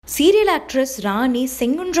Serial actress ராணி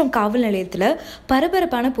செங்குன்றம் காவல் நிலையத்தில்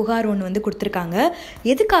பரபரப்பான புகார் ஒன்று வந்து கொடுத்துருக்காங்க.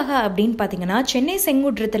 எதுக்காக அப்படின்னு பார்த்தீங்கன்னா, சென்னை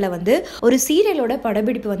செங்குன்றத்தில் வந்து ஒரு சீரியலோட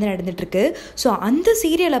படப்பிடிப்பு வந்து நடந்துட்டுருக்கு. ஸோ அந்த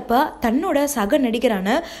சீரியல் அப்போ தன்னோட சக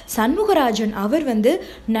நடிகரான சண்முகராஜன் அவர் வந்து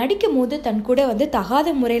நடிக்கும் போது தன் கூட வந்து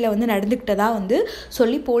தகாத முறையில் வந்து நடந்துக்கிட்டதா வந்து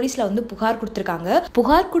சொல்லி போலீஸில் வந்து புகார் கொடுத்துருக்காங்க.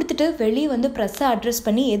 புகார் கொடுத்துட்டு வெளியே வந்து ப்ரெஸ்ஸை அட்ரஸ்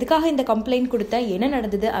பண்ணி எதுக்காக இந்த கம்ப்ளைண்ட் கொடுத்த, என்ன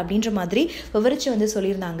நடந்தது அப்படின்ற மாதிரி விவரிச்சு வந்து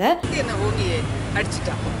சொல்லியிருந்தாங்க.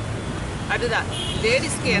 அதுதான்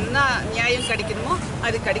லேடிஸ்க்கு என்ன நியாயம் கிடைக்கணுமோ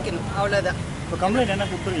அது கிடைக்கணும், அவ்வளோதான். இப்போ கம்ப்ளைண்ட் என்ன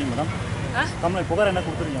கொடுத்துருக்கீங்க மேடம்? கம்ப்ளைண்ட் புகார் என்ன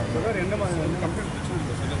கொடுத்துருக்கீங்க?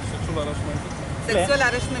 செக்ஸுவல்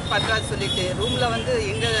ஹராஸ்மெண்ட் பண்ணுறான்னு சொல்லிட்டு ரூமில் வந்து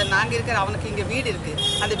நாங்கள் இருக்கிற அவனுக்கு இங்கே வீடு இருக்குது,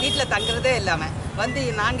 அந்த வீட்டில் தங்குறதே இல்லாமல் வந்து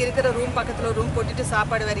நாங்கள் இருக்கிற ரூம் பக்கத்தில் ரூம் போட்டுட்டு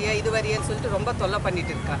சாப்பாடு வரியா இது வரியான்னு சொல்லிட்டு ரொம்ப தொல்லை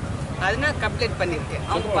பண்ணிட்டு இருக்கான். அதனால கம்ப்ளைண்ட் பண்ணியிருக்கேன்.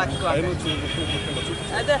 அவங்க பார்த்துக்குவாங்க.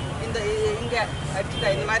 அதான் இங்கே அடிச்சுட்டா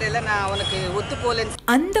இந்த மாதிரி எல்லாம் நான் அவனுக்கு ஒத்து போலேன்னு.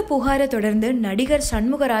 அந்த புகாரை தொடர்ந்து நடிகர்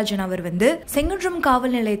சண்முகராஜன் அவர் வந்து செங்குன்றம்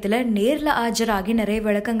காவல் நிலையத்தில் நேரில் ஆஜராகி நிறைய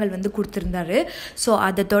விளக்கங்கள் வந்து கொடுத்துருந்தாரு. ஸோ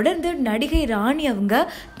அதை தொடர்ந்து நடிகை ராணி அவங்க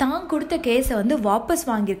தான் கொடுத்த கேஸை வந்து வாபஸ்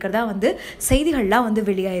வாங்கியிருக்கிறதா வந்து செய்திகள்லாம் வந்து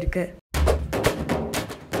வெளியாயிருக்கு.